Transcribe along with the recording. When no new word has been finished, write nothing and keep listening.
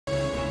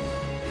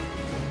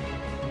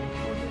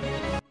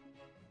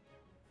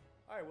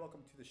Hi,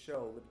 welcome to the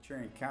show,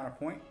 Libertarian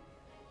Counterpoint.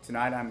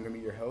 Tonight I'm going to be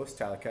your host,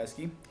 Tyler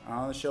Kuski.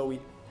 On the show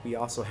we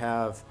also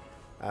have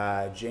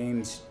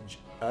James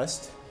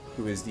Ust,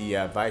 who is the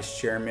Vice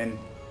Chairman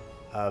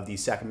of the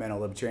Sacramento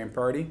Libertarian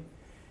Party.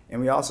 And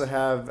we also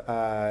have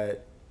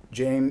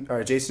Jason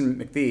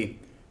McPhee,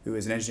 who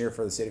is an engineer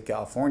for the state of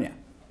California.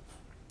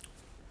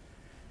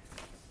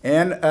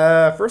 And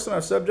first on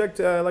our subject,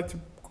 I'd like to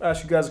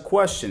ask you guys a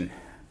question.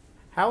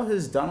 How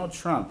has Donald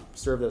Trump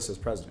served us as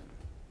president?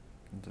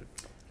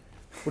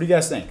 What do you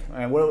guys think?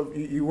 I mean,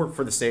 you work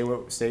for the state.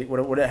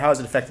 How has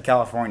it affected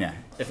California,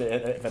 if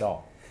at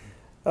all?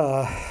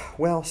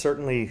 Well,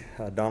 certainly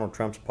Donald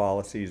Trump's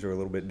policies are a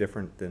little bit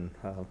different than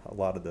a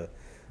lot of the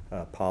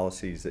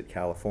policies that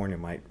California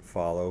might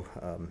follow.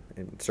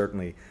 And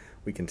certainly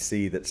we can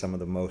see that some of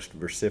the most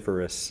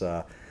vociferous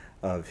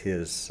of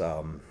his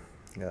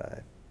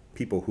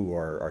people who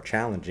are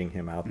challenging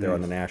him out there on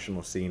the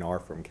national scene are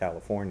from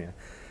California.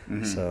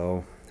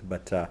 So,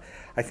 but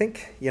I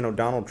think,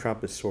 Donald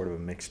Trump is sort of a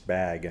mixed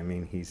bag. I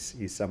mean,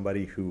 he's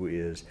somebody who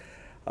is,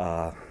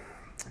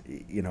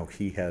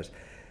 he has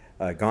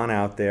gone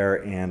out there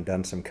and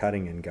done some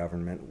cutting in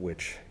government,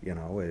 which,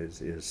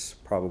 is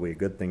probably a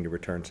good thing to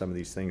return some of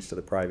these things to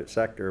the private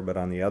sector. But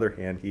on the other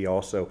hand, he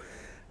also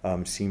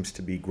seems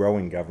to be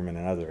growing government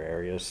in other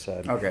areas.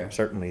 Okay.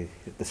 Certainly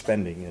the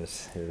spending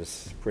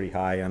is pretty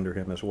high under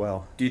him as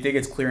well. Do you think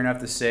it's clear enough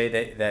to say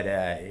that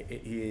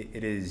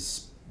it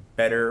is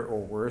better or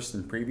worse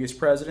than previous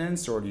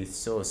presidents, or do you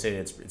still say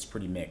it's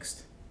pretty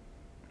mixed?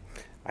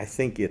 I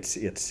think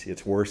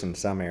it's worse in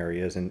some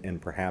areas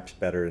and perhaps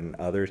better in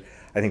others.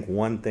 I think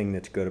one thing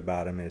that's good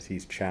about him is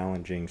he's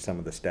challenging some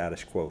of the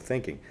status quo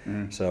thinking.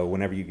 So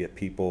whenever you get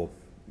people,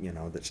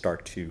 that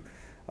start to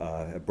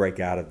break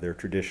out of their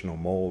traditional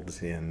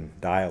molds in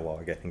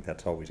dialogue, I think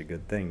that's always a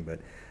good thing. But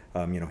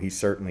he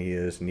certainly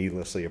is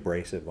needlessly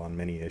abrasive on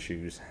many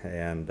issues,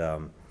 and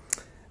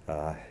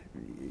I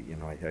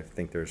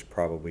think there's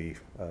probably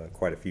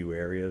quite a few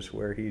areas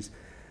where he's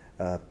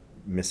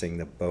missing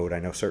the boat. I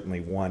know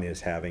certainly one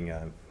is having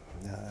an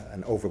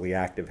overly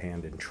active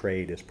hand in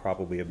trade is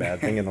probably a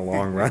bad thing in the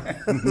long run.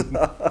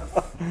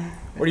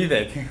 What do you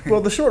think?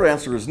 Well, the short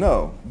answer is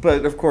no.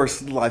 But, of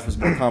course, life is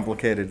more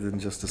complicated than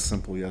just a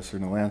simple yes or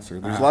no answer.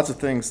 There's lots of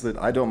things that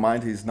I don't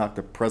mind he's knocked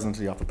the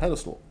presidency off the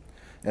pedestal.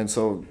 And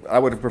so I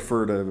would have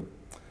preferred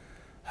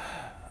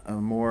a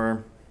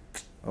more,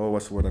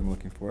 what's the word I'm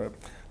looking for? A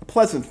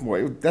pleasant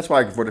way. That's why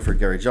I voted for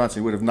Gary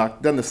Johnson. He would have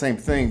done the same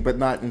thing, but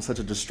not in such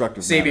a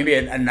destructive manner. Maybe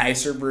a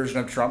nicer version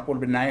of Trump would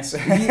have been nice.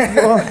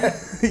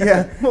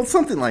 Well,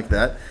 something like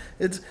that.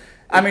 Do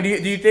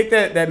you think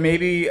that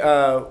maybe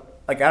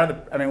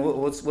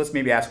let's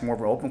maybe ask more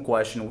of an open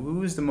question.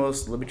 Who's the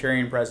most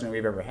libertarian president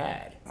we've ever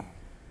had?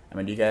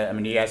 Do you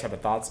guys have a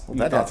thoughts? Well,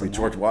 that'd have to be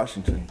George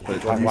Washington.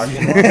 George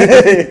Washington.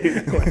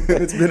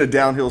 It's been a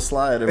downhill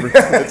slide ever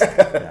since.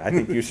 Yeah, I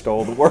think you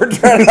stole the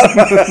words right out.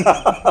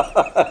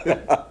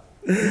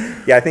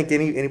 Yeah, I think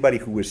anybody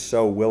who was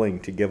so willing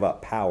to give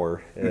up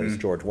power as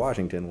George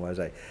Washington was,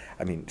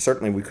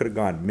 certainly we could have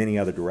gone many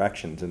other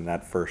directions in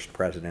that first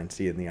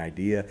presidency, and the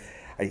idea,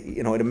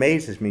 it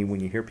amazes me when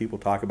you hear people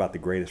talk about the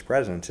greatest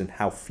presidents and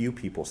how few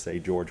people say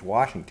George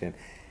Washington.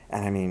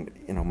 And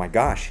my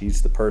gosh,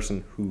 he's the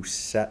person who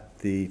set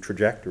the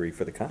trajectory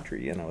for the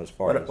country, as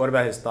far as... What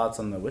about his thoughts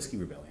on the Whiskey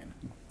Rebellion?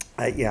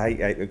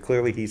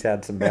 Clearly he's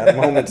had some bad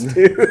moments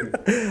too.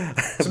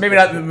 So maybe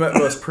not the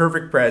most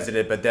perfect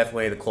president, but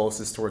definitely the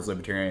closest towards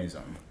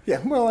libertarianism.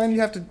 Yeah, well, and you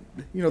have to,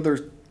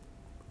 there's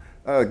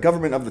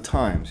government of the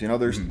times.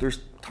 There's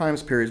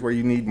times periods where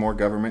you need more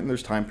government, and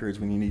there's time periods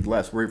when you need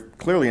less. We've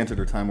clearly entered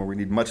a time where we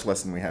need much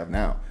less than we have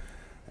now,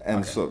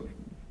 and so.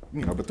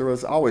 But there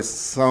was always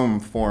some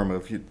form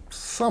of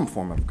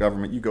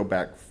government. You go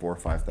back 4,000 or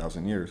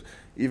 5,000 years,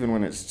 even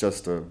when it's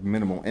just a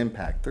minimal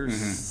impact. There's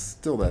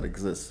still that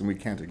exists, and we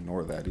can't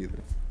ignore that either.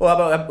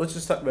 Well, let's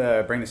just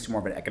bring this to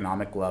more of an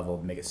economic level,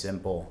 to make it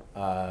simple.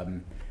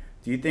 Do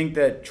you think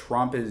that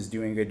Trump is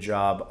doing a good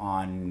job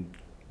on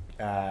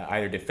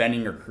either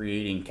defending or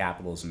creating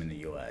capitalism in the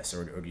U.S.,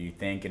 or do you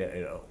think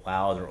it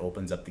allows or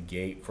opens up the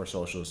gate for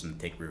socialism to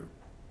take root?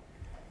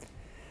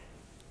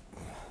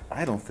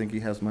 I don't think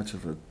he has much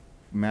of a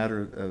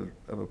matter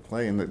of a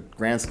play in the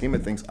grand scheme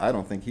of things. I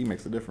don't think he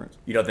makes a difference.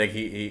 You don't think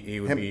he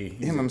would be...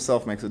 Him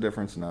himself makes a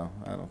difference? No,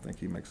 I don't think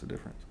he makes a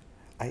difference.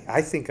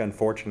 I think,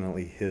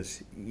 unfortunately,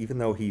 even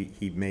though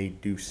he may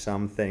do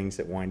some things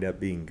that wind up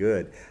being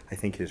good, I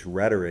think his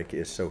rhetoric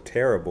is so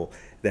terrible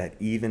that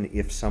even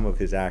if some of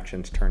his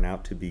actions turn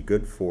out to be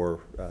good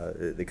for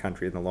the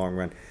country in the long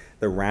run,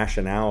 the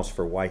rationales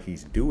for why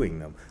he's doing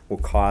them will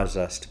cause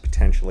us to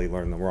potentially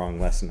learn the wrong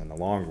lesson in the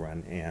long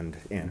run and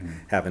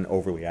have an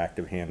overly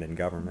active hand in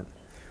government.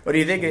 What do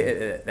you think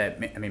that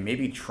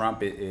maybe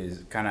Trump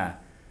is kind of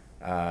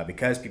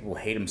because people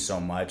hate him so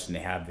much and they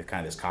have the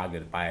kind of this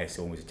cognitive bias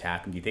to always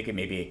attack him? Do you think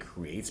it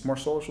creates more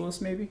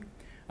socialists? Maybe,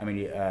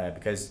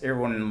 because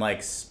everyone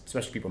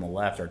especially people on the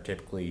left, are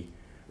typically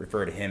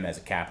refer to him as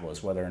a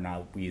capitalist. Whether or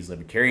not we as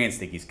libertarians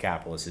think he's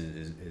capitalist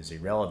is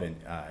irrelevant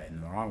in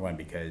the long run,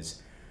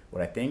 because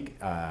what I think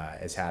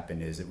has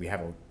happened is that we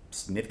have a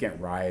significant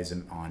rise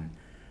on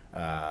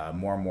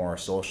more and more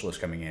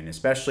socialists coming in,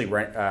 especially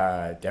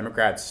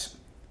Democrats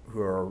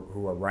who are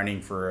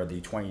running for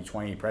the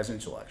 2020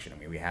 presidential election. I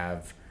mean, we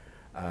have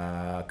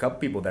a couple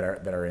people that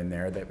are in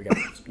there. That we got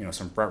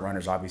some front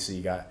runners. Obviously,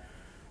 you got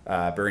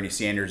Bernie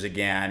Sanders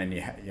again, and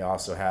you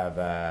also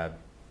have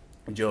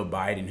Joe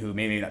Biden, who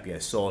may not be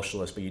a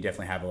socialist, but you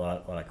definitely have a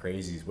lot of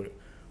crazies. What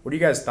are you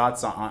guys'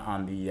 thoughts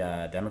on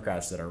the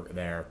Democrats that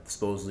are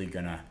supposedly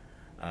going to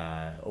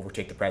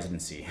overtake the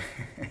presidency?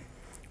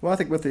 Well, I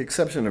think with the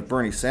exception of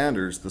Bernie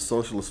Sanders, the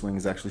socialist wing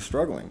is actually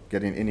struggling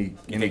getting any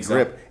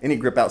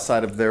grip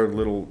outside of their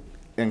little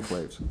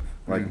enclaves,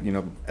 like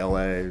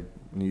L.A.,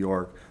 New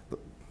York, the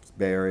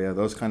Bay Area,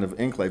 those kind of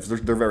enclaves.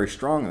 They're very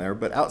strong there,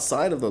 but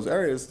outside of those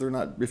areas, they're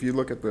not. If you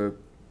look at the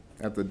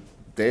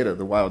data,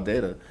 the wild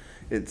data,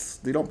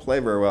 they don't play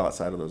very well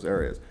outside of those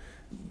areas.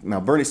 Now,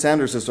 Bernie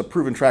Sanders has a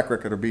proven track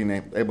record of being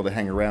able to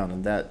hang around,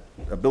 and that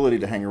ability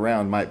to hang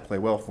around might play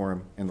well for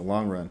him in the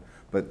long run.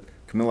 But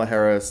Kamala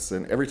Harris,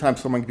 and every time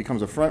someone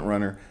becomes a front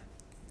runner,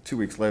 2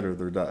 weeks later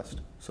they're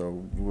dust.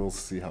 So we'll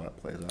see how it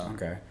plays out.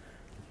 Okay.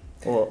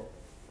 Well,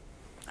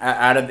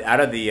 out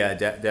of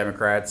the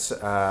Democrats,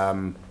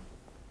 do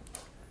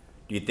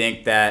you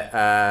think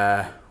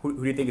that who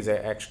do you think is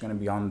actually going to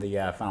be on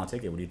the final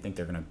ticket? Who do you think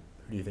they're going to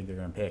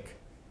pick?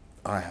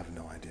 I have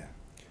no idea.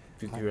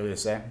 Do you really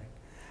say?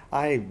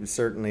 I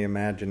certainly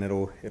imagine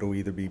it'll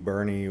either be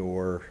Bernie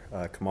or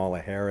Kamala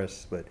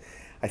Harris, but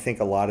I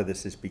think a lot of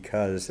this is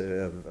because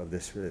of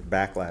this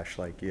backlash,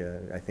 like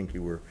I think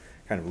you were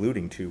kind of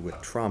alluding to with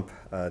Trump,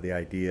 the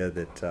idea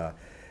that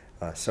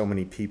so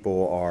many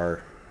people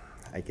are,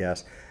 I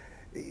guess,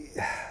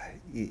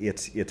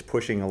 it's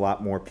pushing a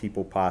lot more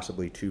people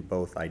possibly to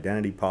both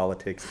identity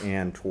politics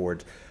and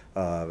towards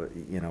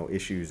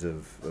issues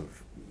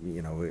of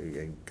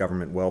a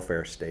government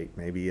welfare state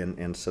maybe,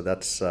 and so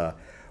that's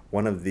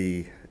one of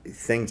the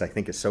things I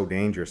think is so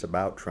dangerous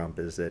about Trump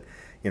is that,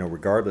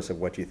 regardless of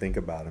what you think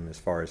about him as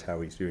far as how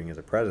he's doing as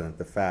a president,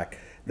 the fact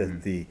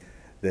that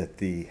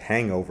the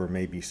hangover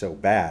may be so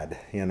bad,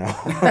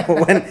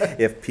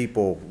 if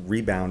people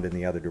rebound in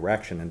the other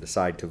direction and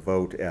decide to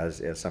vote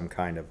as some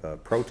kind of a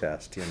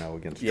protest,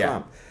 against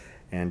Trump,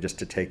 and just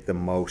to take the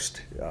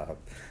most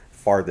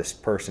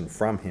farthest person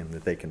from him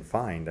that they can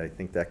find, I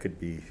think that could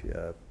be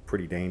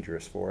pretty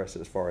dangerous for us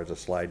as far as a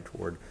slide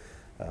toward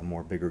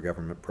more bigger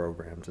government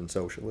programs and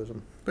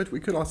socialism. But we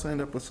could also end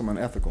up with some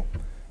unethical.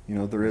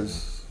 There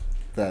is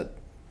that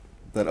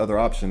other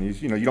option.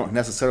 You don't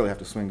necessarily have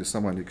to swing to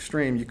someone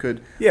extreme. You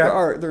could.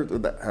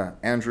 Yeah.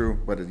 Andrew,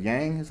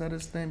 Yang? Is that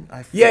his name?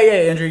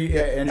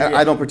 Andrew.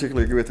 I don't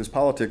particularly agree with his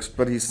politics,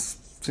 but he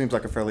seems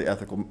like a fairly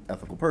ethical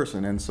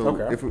person. And so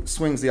if it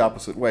swings the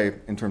opposite way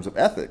in terms of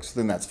ethics,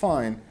 then that's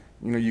fine.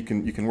 You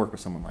can work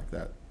with someone like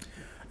that.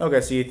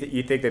 Okay, so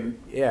you think that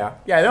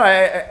no,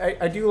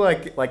 I do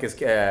like his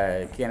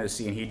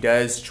candidacy, and he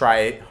does try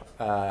it.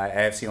 I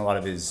have seen a lot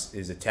of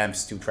his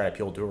attempts to try to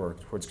appeal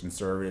towards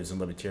conservatives and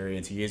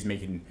libertarians. He is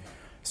making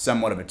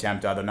somewhat of an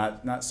attempt, although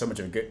not so much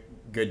of a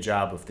good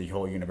job with the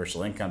whole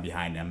universal income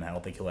behind him. I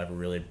don't think he'll ever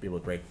really be able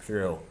to break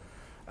through.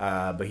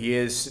 But he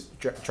is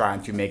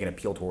trying to make an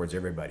appeal towards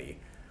everybody.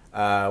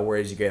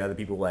 Whereas you get other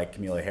people like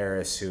Kamala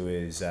Harris, who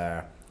is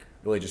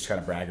really just kind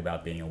of brag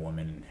about being a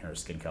woman and her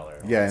skin color.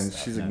 And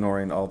she's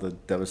ignoring all the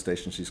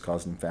devastation she's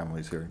causing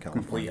families here in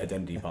California. Complete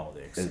identity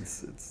politics.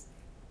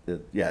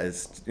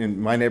 It's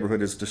in my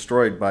neighborhood is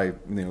destroyed by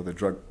the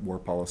drug war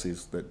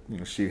policies that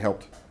she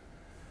helped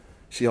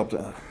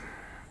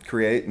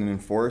create and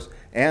enforce,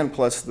 and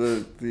plus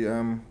the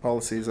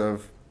policies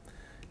of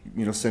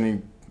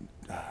sending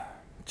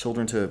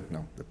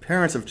the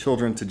parents of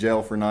children to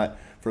jail for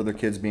their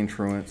kids being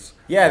truants.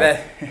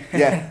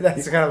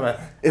 That's kind of a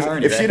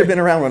irony. If she'd have been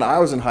around when I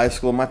was in high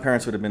school, my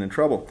parents would have been in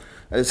trouble.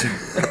 I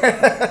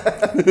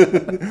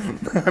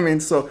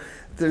mean, so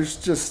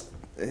there's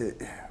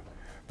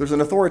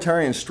an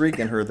authoritarian streak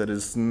in her that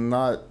is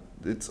not.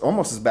 It's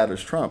almost as bad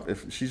as Trump.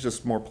 If she's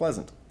just more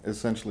pleasant,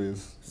 essentially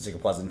is. It's like a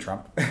pleasant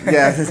Trump.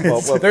 Yeah,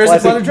 well, there's a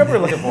pleasant Trump we're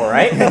looking for,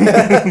 right?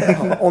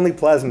 Only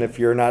pleasant if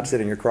you're not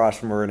sitting across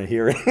from her in a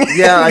hearing.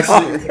 Yeah, I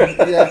see.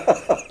 Yeah.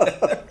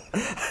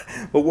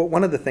 But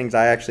one of the things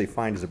I actually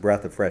find is a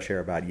breath of fresh air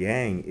about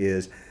Yang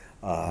is,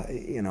 how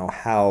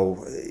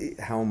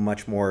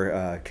much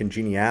more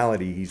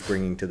congeniality he's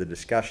bringing to the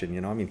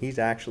discussion. I mean, he's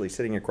actually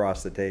sitting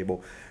across the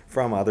table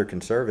from other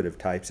conservative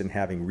types and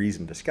having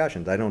reasoned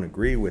discussions. I don't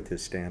agree with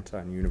his stance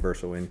on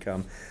universal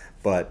income,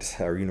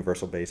 or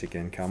universal basic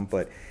income,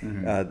 but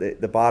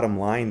the bottom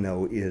line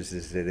though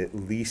is that at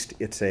least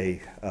it's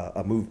a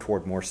move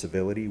toward more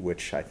civility,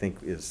 which I think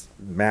is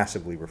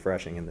massively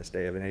refreshing in this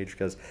day of an age,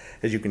 because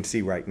as you can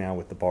see right now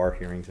with the bar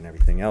hearings and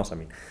everything else, I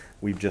mean,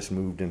 we've just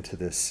moved into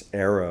this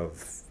era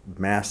of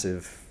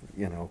massive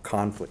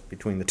conflict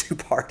between the two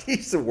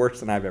parties, the worst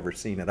than I've ever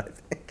seen it, I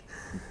think.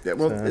 Yeah,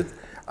 well,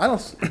 I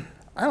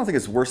don't think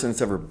it's worse than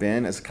it's ever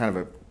been as kind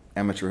of an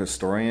amateur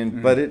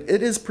historian, but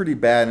it is pretty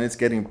bad, and it's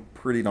getting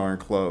pretty darn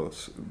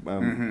close.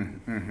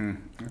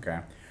 Okay.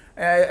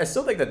 I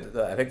still think that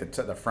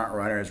the front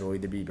runners will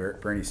either be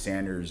Bernie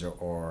Sanders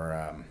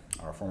or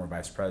our former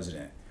vice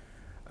president.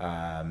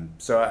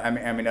 So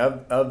I mean,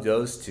 of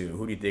those two,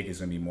 who do you think is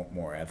going to be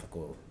more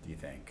ethical? Do you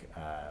think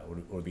would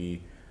it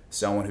be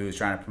someone who's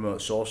trying to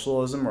promote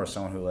socialism, or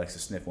someone who likes to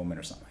sniff women,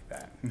 or something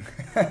like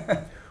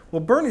that?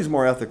 Well, Bernie's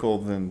more ethical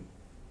than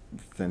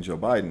Joe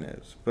Biden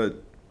is,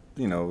 but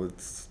you know,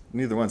 it's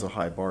neither one's a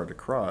high bar to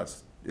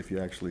cross if you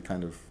actually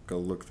kind of go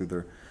look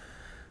through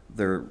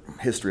their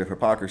history of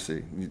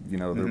hypocrisy. You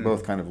know, they're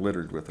both kind of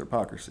littered with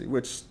hypocrisy,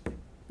 which,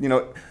 you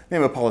know,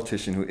 name a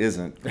politician who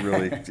isn't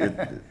really.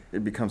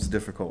 It becomes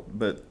difficult,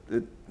 but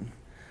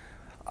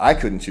I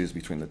couldn't choose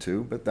between the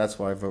two, but that's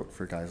why I vote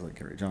for guys like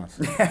Gary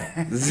Johnson.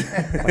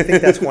 I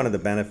think that's one of the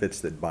benefits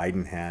that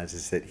Biden has,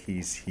 is that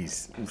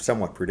he's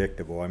somewhat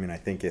predictable. I mean, I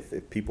think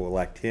if people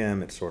elect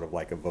him, it's sort of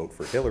like a vote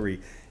for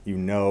Hillary. You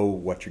know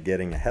what you're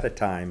getting ahead of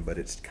time, but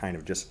it's kind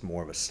of just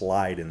more of a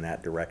slide in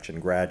that direction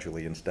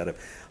gradually instead of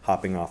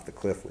hopping off the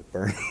cliff with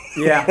Bernie.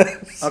 Yeah.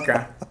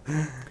 Okay.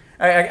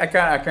 I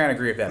kind of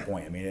agree with that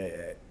point. I mean,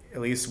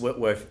 at least with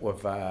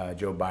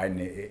Joe Biden,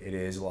 it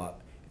is a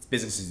lot. It's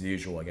business as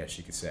usual, I guess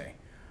you could say.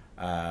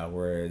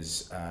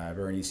 Whereas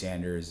Bernie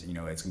Sanders, you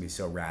know, it's going to be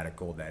so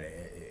radical that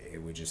it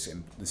would just,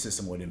 the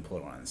system would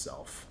implode on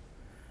itself.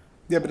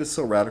 Yeah, but it's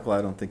so radical,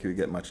 I don't think he would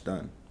get much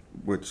done.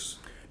 Which,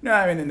 no,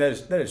 I mean,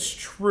 that is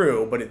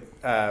true, but it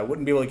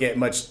wouldn't be able to get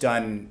much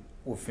done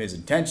with his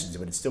intentions,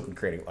 but it still can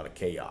create a lot of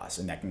chaos,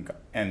 and I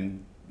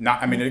mean,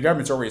 the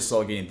government's already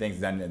slow getting things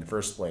done in the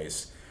first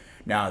place.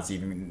 Now it's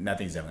even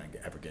nothing's ever going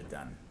to ever get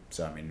done.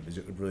 So, I mean,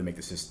 it would really make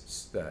the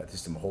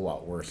system a whole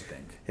lot worse, I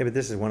think. Yeah, but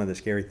this is one of the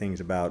scary things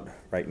about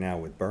right now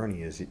with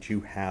Bernie, is that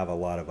you have a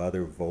lot of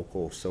other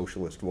vocal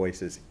socialist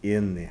voices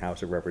in the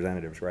House of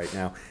Representatives right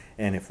now.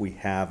 And if we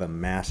have a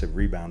massive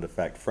rebound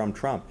effect from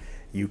Trump,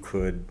 you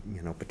could,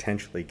 you know,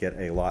 potentially get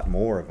a lot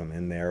more of them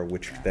in there,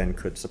 which then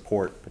could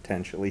support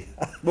potentially.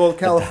 Well,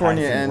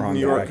 California and New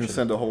York can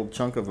send a whole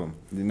chunk of them,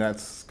 and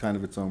that's kind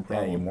of its own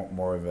problem. Yeah,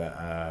 more of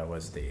a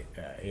was the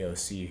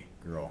AOC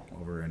girl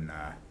over in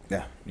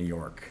New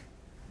York.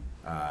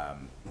 You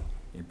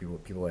know,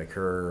 people like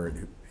her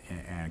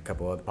and a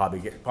couple other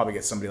probably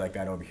get somebody like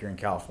that over here in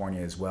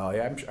California as well.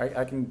 Yeah,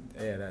 I can.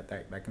 Yeah,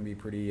 that can be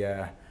pretty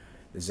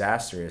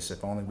disastrous.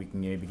 If only we can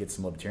maybe get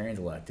some libertarians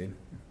elected.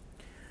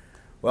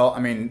 Well,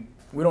 I mean,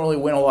 we don't really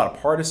win a lot of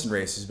partisan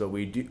races, but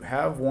we do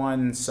have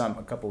won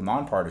a couple of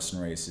nonpartisan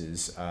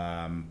races.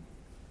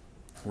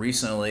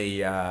 Recently,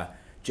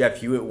 Jeff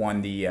Hewitt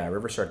won the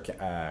Riverside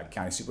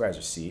County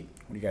Supervisor seat.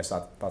 What do you guys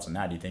thoughts on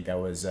that? Do you think that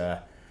was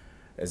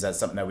is that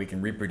something that we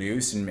can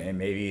reproduce, and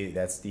maybe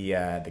that's the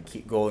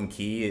golden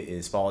key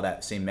is follow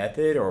that same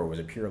method, or was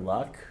it pure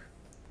luck?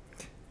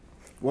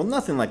 Well,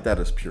 nothing like that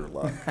is pure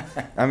luck.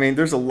 I mean,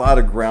 there's a lot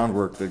of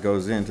groundwork that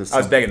goes into. I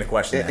was begging the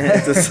question.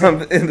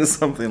 into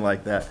something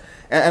like that,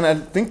 and I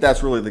think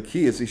that's really the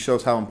key. Is he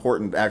shows how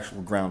important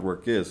actual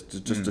groundwork is.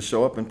 To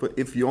show up and put.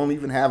 If you only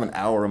even have an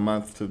hour a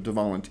month to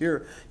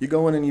volunteer, you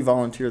go in and you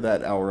volunteer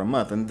that hour a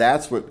month, and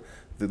that's what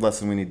the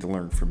lesson we need to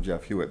learn from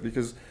Jeff Hewitt,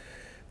 because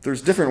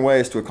there's different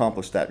ways to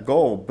accomplish that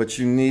goal, but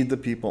you need the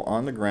people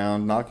on the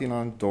ground, knocking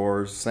on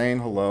doors, saying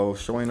hello,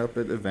 showing up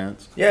at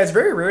events. Yeah, it's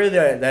very rare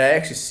that I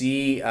actually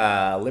see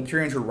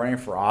libertarians who are running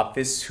for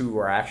office who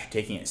are actually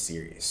taking it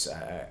serious.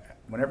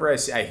 Whenever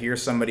I hear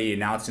somebody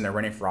announcing they're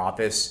running for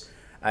office,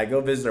 I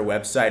go visit their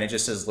website and it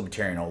just says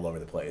libertarian all over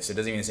the place. It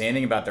doesn't even say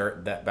anything about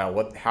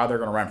how they're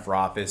going to run for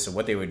office or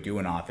what they would do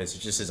in office. It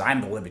just says, I'm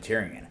the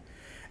libertarian.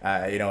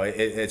 You know,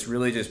 it's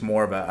really just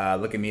more of a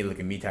look at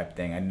me type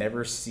thing. I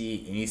never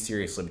see any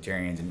serious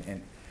libertarians.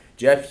 And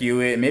Jeff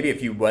Hewitt, and maybe a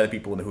few other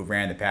people who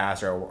ran in the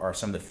past, are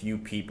some of the few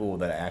people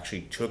that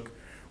actually took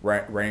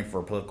running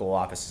for political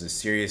office as a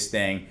serious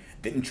thing.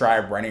 Didn't try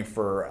running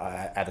for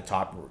at the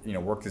top. You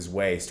know, worked his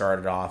way.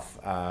 Started off.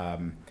 I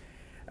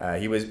know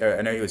he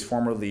was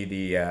formerly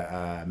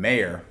the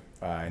mayor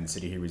in the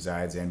city he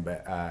resides in,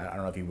 but I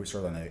don't know if he was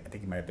sort of I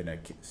think he might have been a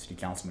city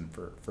councilman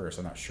first.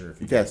 I'm not sure if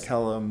he was.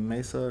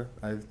 Calamasa,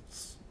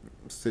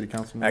 city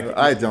councilman.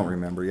 I don't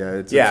remember.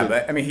 Yeah,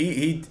 but I mean,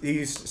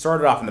 he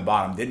started off in the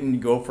bottom, didn't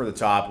go for the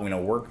top. You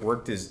know,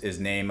 worked his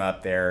name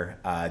up there,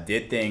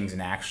 did things,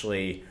 and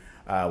actually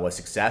was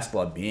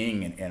successful at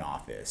being in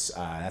office.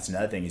 That's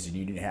another thing, is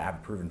you need to have a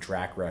proven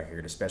track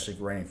record, especially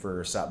if you're running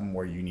for something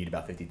where you need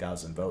about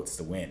 50,000 votes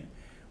to win.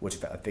 Which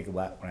I think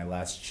when I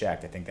last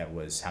checked, I think that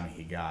was how many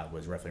he got,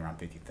 was roughly around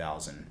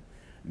 50,000,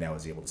 and that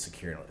was able to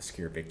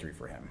secure victory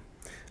for him.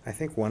 I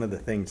think one of the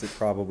things that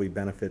probably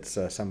benefits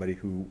somebody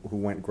who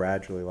went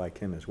gradually like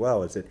him as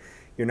well is that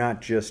you're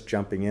not just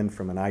jumping in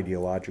from an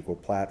ideological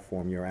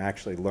platform. You're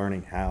actually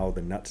learning how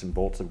the nuts and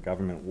bolts of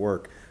government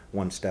work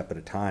one step at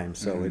a time.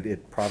 So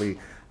it probably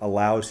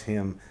allows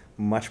him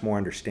much more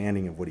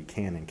understanding of what he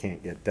can and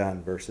can't get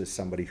done versus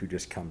somebody who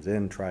just comes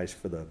in, tries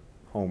for the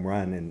home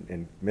run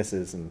and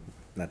misses, and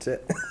that's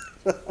it.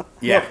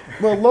 Yeah.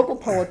 Well, local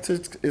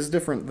politics is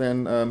different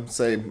than,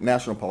 say,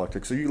 national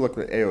politics. So you look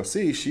at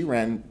AOC.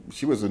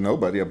 She was a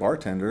nobody, a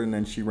bartender, and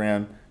then she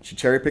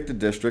cherry-picked a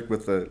district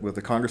with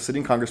a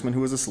sitting congressman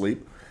who was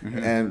asleep,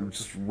 and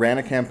just ran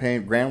a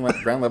campaign, ground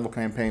level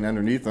campaign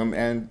underneath him,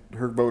 and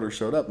her voters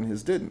showed up and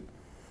his didn't.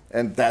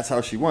 And that's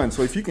how she won.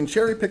 So if you can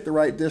cherry pick the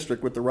right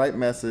district with the right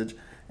message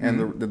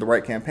and the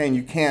right campaign,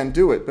 you can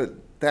do it. But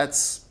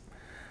that's,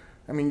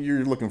 I mean,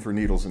 you're looking for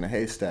needles in a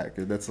haystack.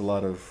 That's a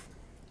lot of...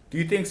 Do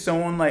you think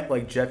someone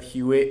like Jeff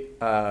Hewitt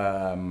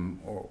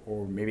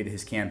or maybe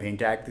his campaign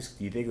tactics,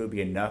 do you think it would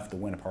be enough to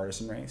win a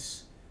partisan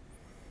race?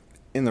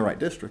 In the right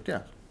district,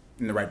 yeah.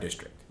 In the right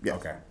district? Yeah.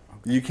 Okay.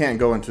 You can't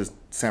go into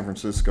San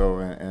Francisco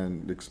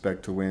and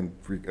expect to win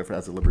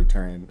as a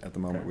libertarian at the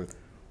moment with...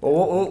 Well,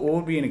 what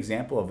would be an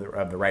example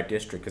of the right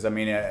district? Because, I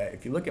mean,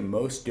 if you look at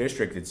most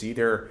districts, it's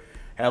either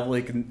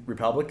heavily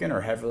Republican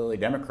or heavily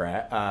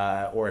Democrat,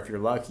 or if you're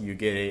lucky, you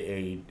get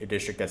a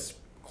district that's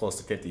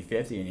close to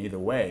 50-50, and either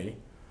way,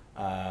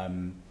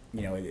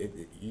 you know,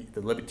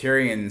 the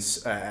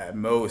Libertarians,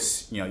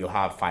 most, you know, you'll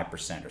have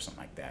 5% or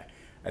something like that.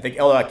 I think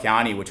LA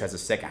County, which has the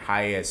second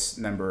highest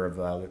number of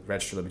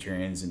registered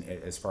Libertarians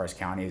as far as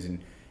counties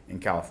in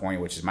California,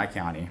 which is my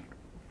county,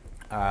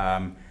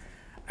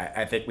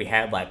 I think we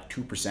had like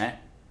 2%, and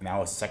that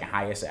was the second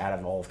highest out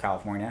of all of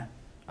California.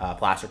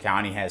 Placer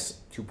County has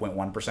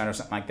 2.1% or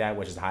something like that,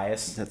 which is the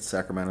highest. That's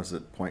Sacramento's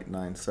at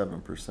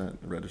 0.97%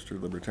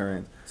 registered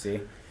libertarians. See,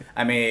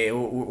 I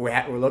mean,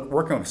 we're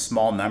working with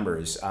small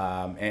numbers,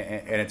 and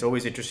it's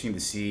always interesting to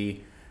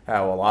see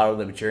how a lot of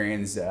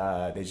libertarians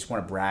they just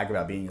want to brag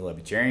about being a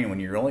libertarian. When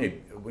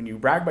you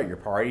brag about your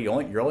party,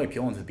 you're only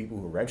appealing to the people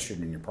who are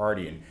registered in your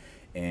party,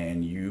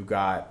 and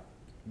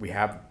we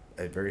have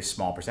a very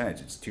small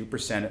percentage. It's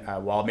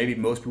 2%. While maybe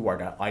most people are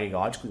not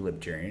ideologically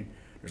libertarian,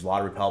 there's a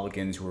lot of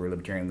Republicans who are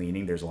libertarian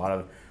leaning. There's a lot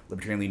of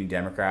libertarian leaning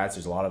Democrats.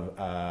 There's a lot of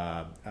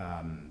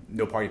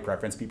no party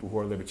preference people who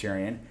are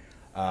libertarian,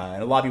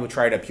 and a lot of people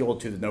try to appeal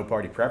to the no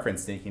party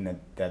preference, thinking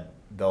that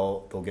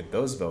they'll get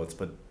those votes.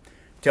 But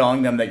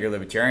telling them that you're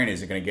libertarian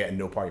isn't going to get a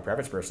no party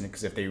preference person,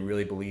 because if they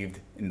really believed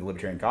in the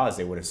libertarian cause,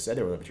 they would have said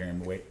they were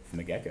libertarian from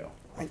the get go.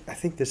 I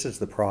think this is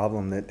the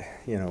problem that,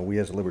 you know, we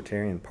as a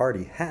Libertarian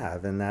Party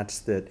have, and that's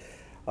that,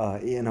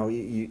 you know,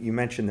 you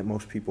mentioned that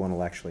most people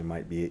intellectually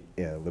might be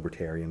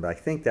libertarian, but I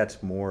think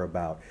that's more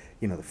about,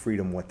 you know, the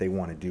freedom, what they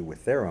want to do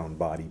with their own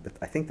body. But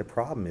I think the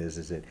problem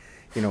is that,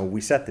 you know, we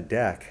set the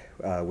deck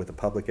with a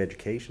public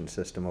education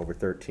system over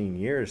 13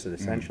 years that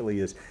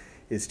essentially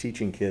is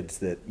teaching kids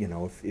that, you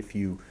know, if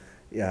you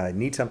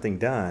need something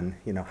done,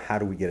 you know, how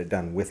do we get it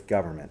done with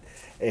government?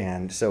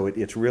 And so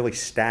it's really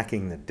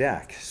stacking the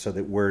deck so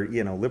that we're,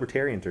 you know,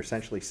 libertarians are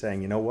essentially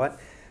saying, you know what,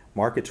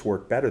 markets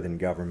work better than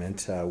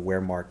government where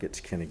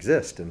markets can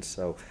exist. And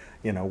so,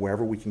 you know,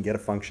 wherever we can get a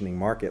functioning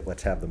market,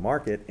 let's have the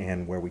market,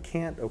 and where we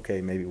can't, okay,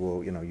 maybe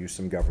we'll, you know, use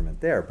some government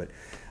there. But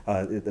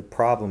the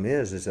problem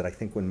is that I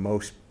think when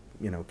most,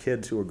 you know,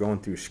 kids who are going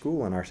through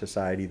school in our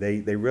society,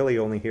 they really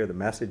only hear the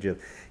message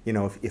of, you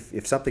know,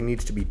 if something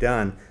needs to be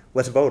done,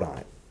 let's vote on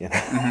it. You know?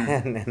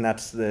 And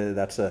that's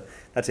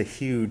a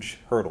huge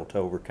hurdle to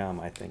overcome,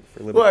 I think,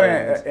 for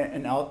libertarians. Well,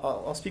 and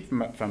I'll speak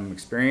from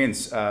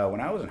experience. When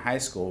I was in high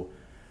school,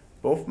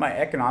 both my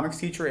economics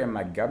teacher and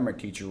my government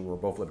teacher were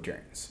both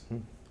libertarians.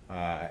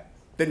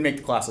 Didn't make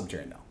the class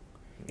libertarian though.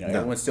 You know,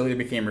 everyone still either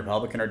became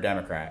Republican or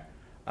Democrat.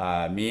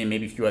 Me and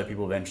maybe a few other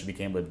people eventually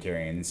became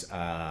libertarians.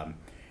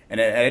 And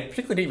I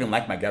particularly didn't even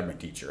like my government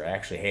teacher. I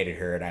actually hated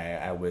her, and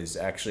I was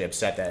actually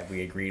upset that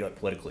we agreed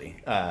politically.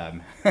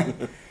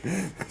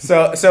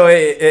 So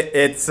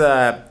it's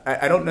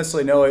I don't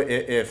necessarily know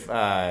if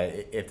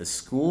the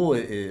school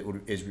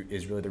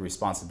is really the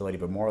responsibility,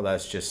 but more or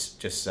less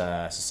just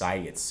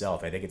society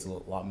itself. I think it's a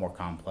lot more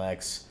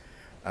complex.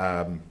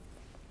 I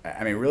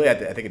mean, really, I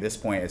think at this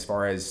point, as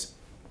far as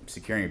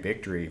securing a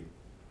victory,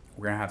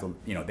 we're gonna have to,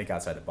 you know, think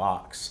outside the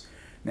box.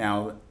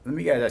 Now, let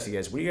me ask you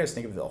guys, what do you guys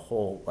think of the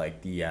whole,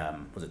 like, the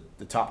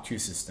top two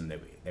system that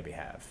we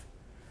have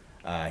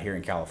here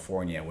in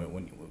California?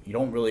 When you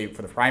don't really,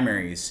 for the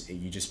primaries,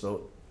 you just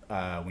vote,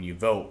 when you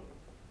vote,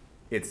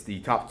 it's the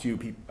top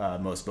two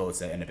most votes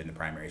that end up in the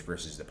primaries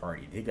versus the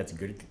party. Do you think that's a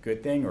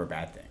good thing or a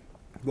bad thing?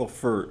 Well,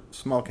 for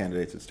small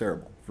candidates, it's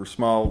terrible. For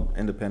small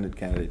independent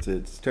candidates,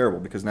 it's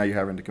terrible, because now you're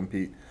having to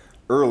compete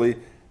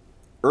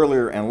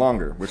earlier and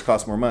longer, which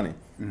costs more money.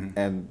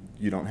 And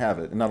you don't have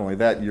it. And not only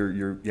that,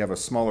 you have a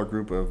smaller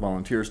group of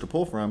volunteers to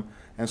pull from,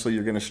 and so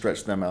you're going to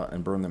stretch them out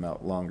and burn them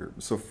out longer.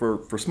 So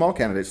for small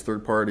candidates,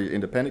 third-party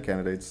independent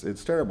candidates,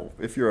 it's terrible.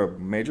 If you're a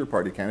major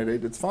party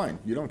candidate, it's fine.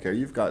 You don't care.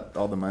 You've got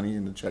all the money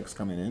and the checks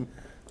coming in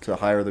to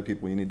hire the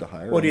people you need to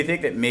hire. Well, do you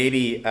think that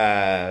maybe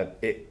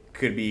it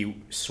could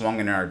be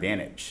swung in our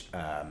advantage?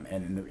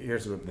 And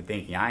here's what the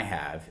thinking I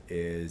have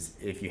is,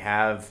 if you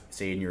have,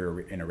 say,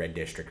 you're in a red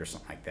district or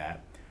something like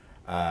that,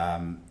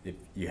 if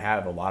you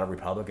have a lot of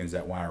Republicans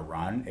that want to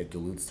run, it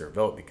dilutes their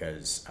vote,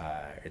 because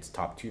it's a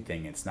top two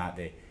thing. It's not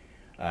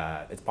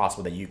it's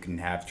possible that you can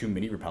have too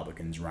many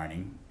Republicans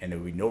running and there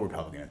will be no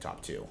Republican in the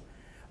top two.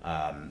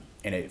 And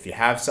if you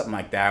have something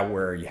like that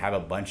where you have a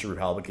bunch of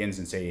Republicans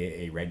in,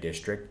 say, a red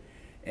district,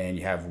 and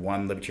you have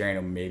one Libertarian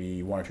and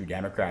maybe one or two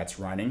Democrats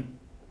running,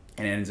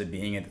 and it ends up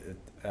being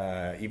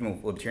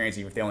even Libertarians,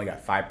 even if they only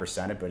got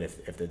 5% of it,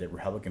 if the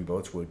Republican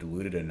votes were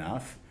diluted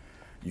enough,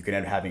 you could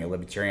end up having a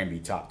Libertarian be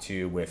top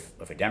 2 with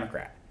a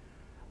Democrat.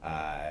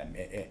 And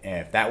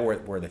if that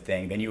were the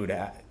thing, then you would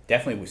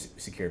definitely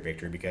secure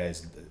victory,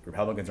 because the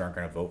Republicans aren't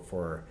going to vote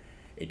for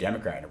a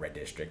Democrat in a red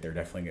district. They're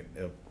definitely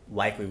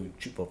likely would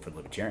vote for the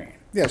Libertarian.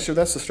 Yeah, sure,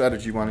 that's the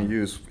strategy you want to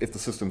use if the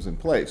system's in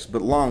place.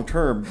 But long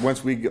term,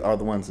 once we are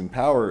the ones in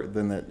power,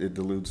 then that it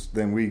dilutes.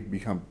 Then we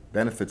become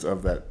benefits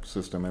of that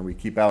system, and we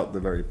keep out the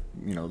very,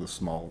 the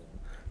small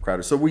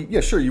crowd. So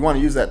you want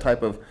to use that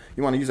type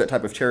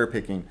of cherry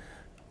picking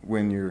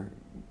when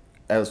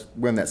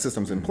that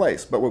system's in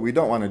place. But what we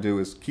don't want to do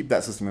is keep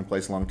that system in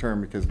place long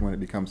term, because when it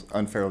becomes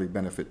unfairly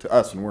benefit to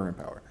us when we're in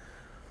power.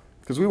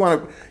 Because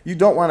you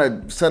don't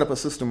want to set up a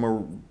system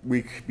where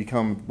we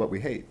become what we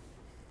hate.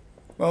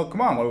 Well,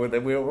 come on, we're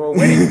winning.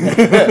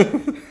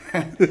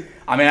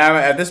 I mean,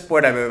 at this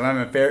point, I'm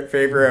in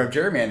favor of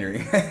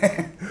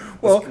gerrymandering.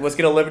 Well, let's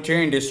get a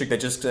Libertarian district that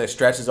just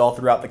stretches all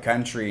throughout the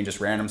country and just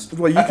random.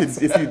 Well, you could,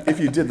 if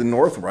you did the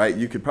North right,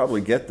 you could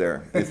probably get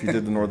there. If you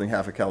did the northern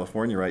half of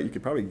California right, you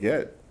could probably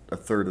get a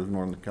third of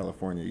Northern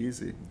California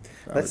easy.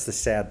 That's the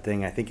sad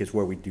thing, I think, is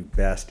where we do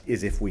best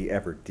is if we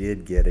ever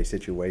did get a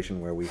situation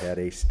where we had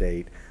a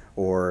state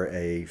or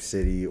a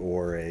city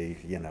or a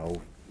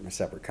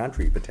separate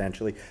country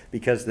potentially,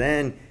 because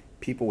then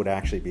people would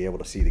actually be able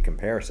to see the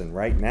comparison.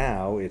 Right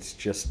now, it's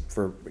just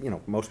for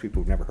most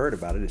people who've never heard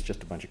about it. It's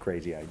just a bunch of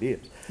crazy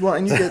ideas. Well,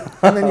 and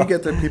then you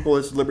get the people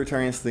as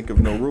libertarians think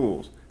of no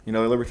rules.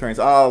 Libertarians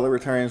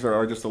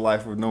are just a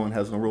life where no one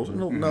has no rules.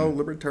 No,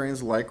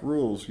 libertarians like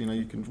rules.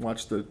 You can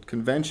watch the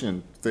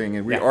convention thing,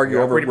 and we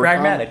argue over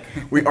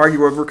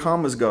where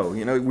commas go.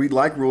 We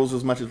like rules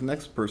as much as the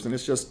next person.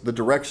 It's just the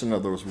direction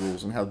of those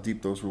rules and how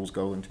deep those rules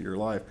go into your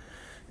life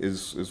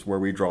is where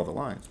we draw the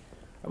lines.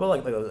 How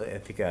about I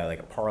think like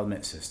a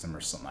parliament system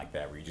or something like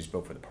that, where you just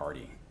vote for the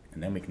party,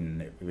 and then we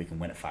can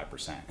win at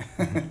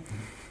 5%.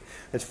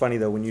 It's funny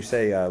though when you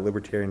say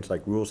libertarians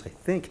like rules. I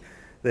think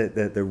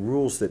the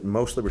rules that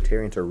most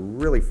libertarians are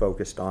really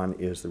focused on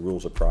is the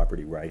rules of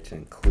property rights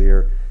and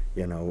clear,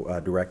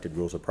 directed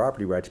rules of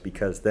property rights,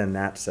 because then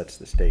that sets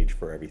the stage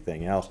for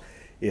everything else.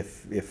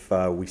 If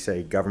we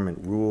say government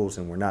rules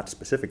and we're not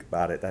specific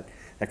about it, that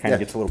kind of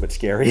gets a little bit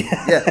scary.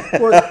 Yeah,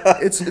 well,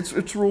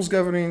 it's rules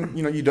governing.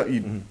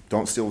 You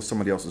don't steal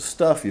somebody else's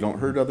stuff, you don't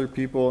hurt other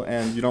people,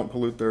 and you don't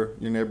pollute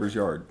your neighbor's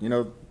yard.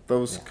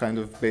 Those kind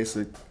of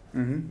basic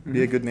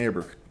be a good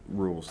neighbor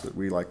rules that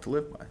we like to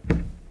live by.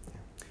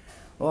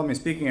 Well, I mean,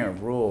 speaking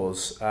of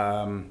rules,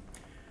 do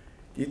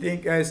you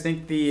guys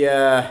think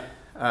the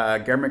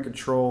government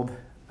controlling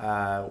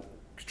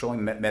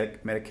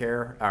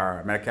Medicare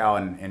or Medi-Cal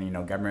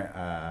and government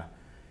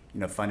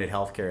funded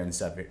healthcare and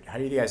stuff, how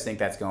do you guys think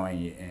that's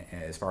going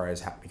as far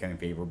as becoming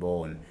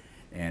favorable and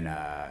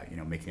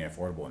making it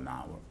affordable and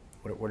not?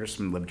 What are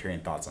some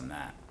libertarian thoughts on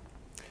that?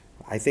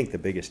 I think the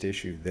biggest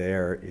issue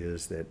there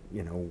is that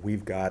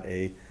we've got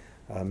a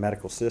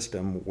medical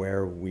system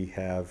where we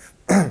have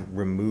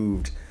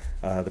removed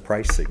the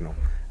price signal.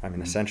 I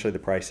mean, essentially the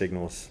price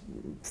signal is,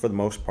 for the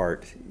most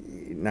part,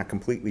 not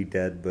completely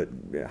dead, but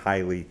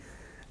highly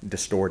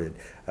distorted.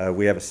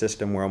 We have a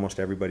system where almost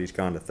everybody's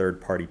gone to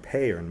third-party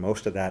payer, and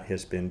most of that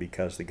has been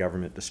because the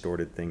government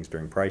distorted things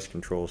during price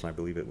controls, and I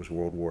believe it was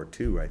World War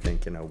II, I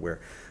think, where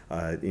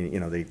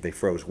they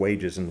froze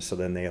wages, and so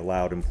then they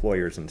allowed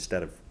employers,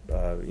 instead of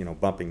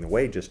bumping the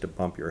wages, to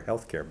bump your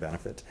health care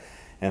benefits.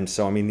 And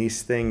so, I mean,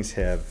 these things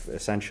have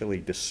essentially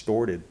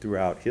distorted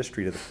throughout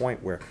history to the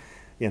point where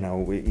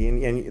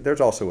and there's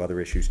also other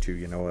issues too,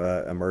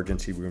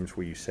 emergency rooms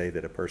where you say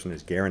that a person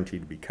is guaranteed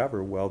to be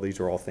covered. Well, these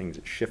are all things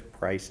that shift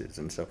prices.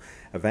 And so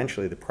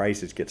eventually the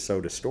prices get so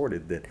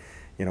distorted that,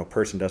 a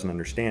person doesn't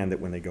understand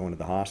that when they go into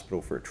the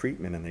hospital for a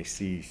treatment and they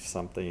see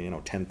something,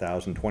 $10,000,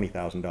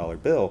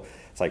 $20,000 bill,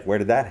 it's like, where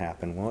did that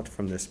happen? Well, it's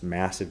from this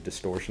massive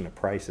distortion of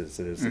prices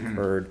that has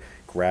occurred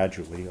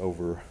gradually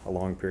over a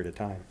long period of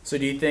time. So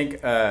do you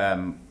think,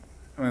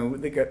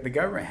 the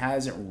government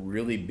hasn't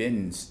really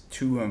been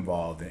too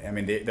involved. I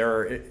mean,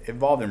 they're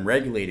involved in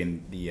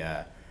regulating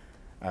the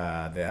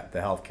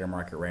healthcare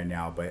market right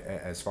now, but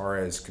as far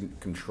as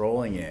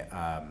controlling it,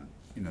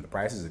 the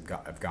prices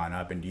have gone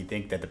up. And do you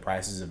think that the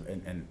prices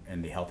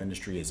in the health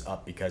industry is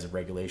up because of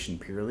regulation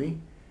purely,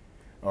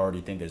 or do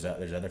you think there's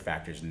other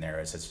factors in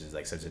there, such as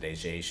like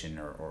subsidization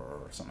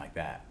or something like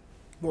that?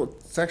 Well,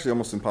 it's actually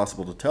almost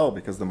impossible to tell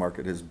because the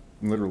market has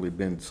literally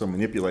been so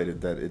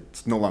manipulated that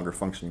it's no longer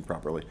functioning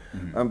properly.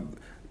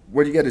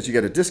 What you get is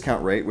a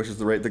discount rate, which is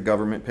the rate the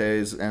government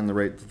pays and the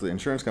rate that the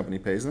insurance company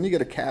pays. And then you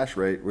get a cash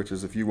rate, which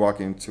is if you walk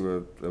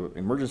into an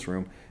emergency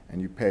room and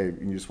you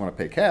just want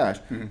to pay cash,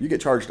 you get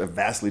charged a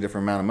vastly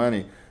different amount of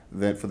money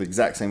than for the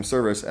exact same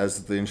service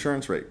as the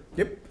insurance rate.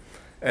 Yep.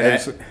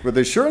 But the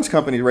insurance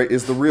company rate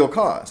is the real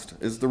cost.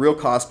 Is the real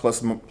cost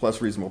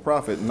plus reasonable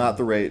profit, not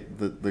the rate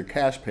that the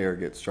cash payer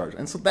gets charged.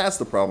 And so that's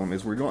the problem.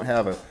 Is we don't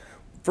have a.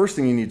 First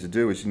thing you need to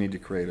do is you need to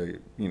create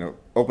a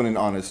open and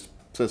honest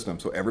system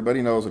so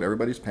everybody knows what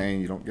everybody's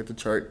paying. You don't get to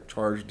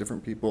charge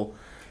different people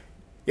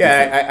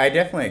Yeah, I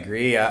definitely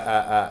agree.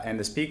 And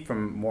to speak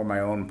from more my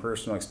own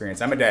personal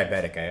experience, I'm a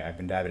diabetic. I've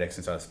been diabetic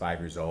since I was 5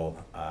 years old,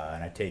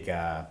 and I take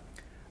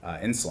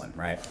insulin,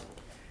 right?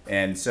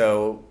 And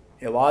so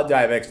a lot of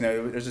diabetics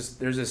know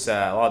there's this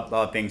a lot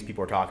of things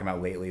people are talking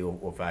about lately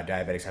with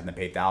diabetics having to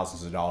pay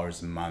thousands of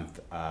dollars a month,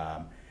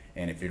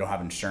 and if you don't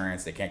have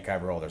insurance, they can't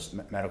cover all their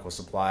medical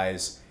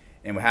supplies.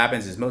 And what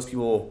happens is most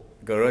people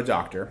go to a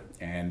doctor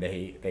and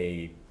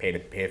they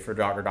pay for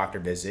a doctor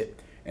visit,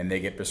 and they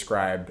get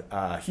prescribed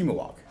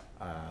Humalog,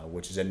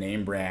 which is a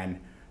name brand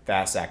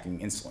fast-acting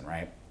insulin,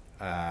 right?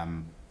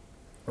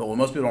 But what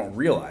most people don't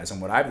realize,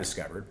 and what I've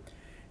discovered,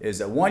 is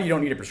that one, you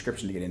don't need a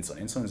prescription to get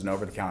insulin. Insulin is an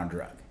over-the-counter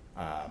drug.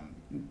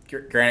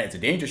 Granted, it's a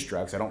dangerous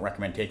drug, so I don't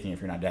recommend taking it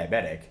if you're not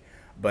diabetic,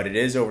 but it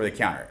is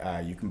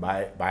over-the-counter. You can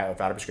buy it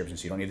without a prescription,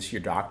 so you don't need to see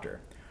your doctor.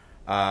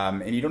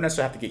 And you don't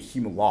necessarily have to get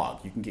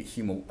Humalog. You can get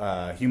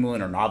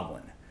Humulin or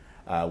Novolin,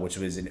 which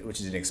is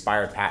an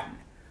expired patent.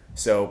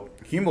 So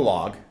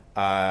Humalog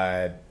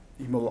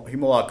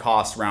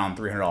costs around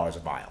 $300 a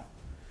vial.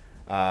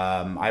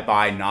 I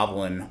buy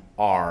Novolin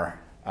R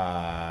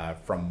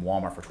from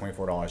Walmart for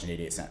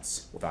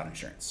 $24.88 without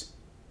insurance.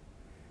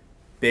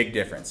 Big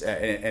difference.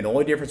 And the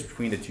only difference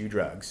between the two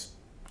drugs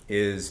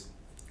is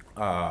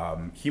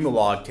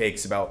Humalog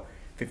takes about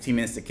 15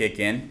 minutes to kick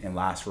in and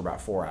lasts for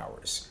about 4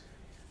 hours.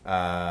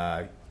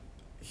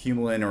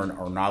 Humulin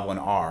or Novolin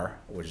R,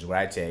 which is what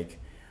I take,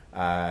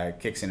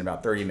 kicks in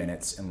about 30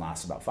 minutes and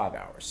lasts about 5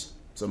 hours.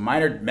 So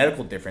minor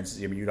medical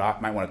differences. I mean, you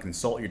might want to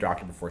consult your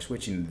doctor before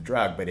switching the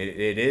drug, but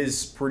it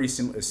is pretty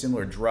a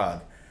similar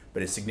drug,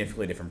 but it's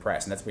significantly different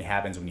price. And that's what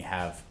happens when you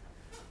have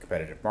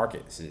competitive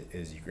markets,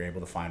 is you're able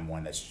to find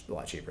one that's a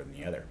lot cheaper than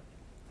the other.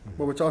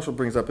 Well, which also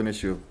brings up an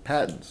issue of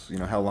patents. You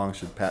know, how long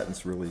should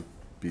patents really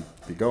be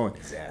going?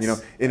 Exactly. You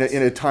know,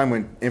 in a time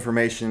when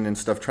information and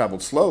stuff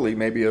traveled slowly,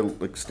 maybe an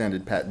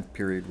extended patent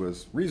period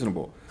was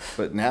reasonable.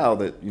 But now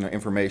that, you know,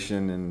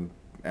 information and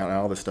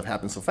all this stuff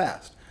happens so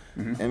fast,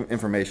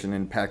 information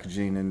and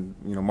packaging and,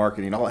 you know,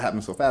 marketing, all that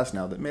happens so fast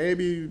now that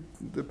maybe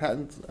the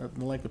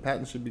length of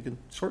patents should be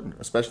shortened,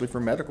 especially for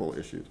medical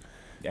issues.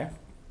 Yeah.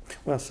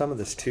 Well, some of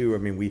this too, I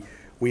mean,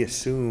 we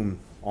assume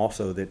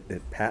also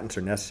that patents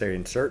are necessary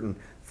in certain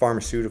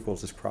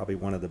pharmaceuticals. Is probably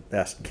one of the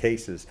best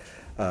cases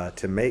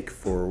to make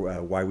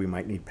for why we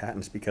might need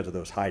patents, because of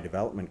those high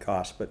development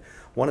costs. But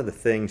one of the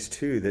things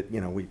too that, you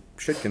know, we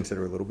should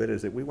consider a little bit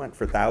is that we went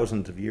for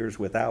thousands of years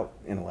without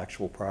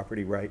intellectual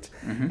property rights,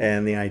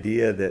 and the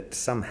idea that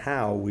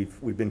somehow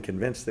we've been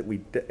convinced that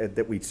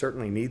we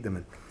certainly need them.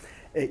 And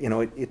you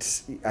know,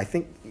 I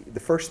think the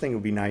first thing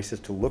would be nice is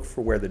to look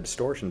for where the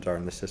distortions are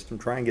in the system,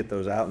 try and get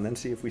those out, and then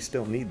see if we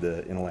still need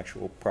the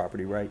intellectual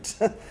property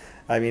rights.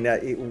 I mean,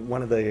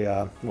 one of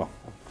the well,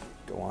 I'll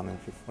go on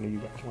if one of you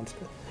guys wants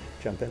to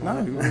jump in.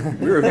 No,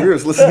 we were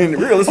listening.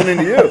 We were listening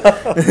to you.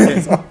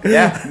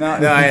 Yeah, no,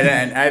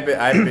 and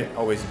I've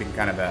always been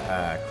kind of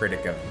a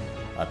critic of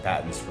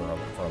patents for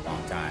a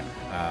long time.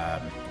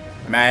 I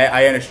mean,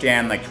 I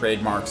understand like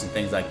trademarks and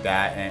things like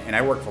that, and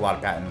I work for a lot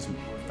of patents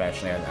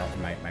professionally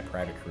in my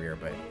private career,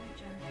 but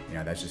you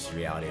know, that's just the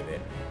reality of it.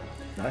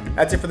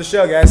 That's it for the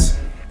show, guys.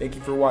 Thank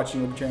you for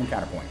watching Libertarian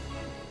Counterpoint.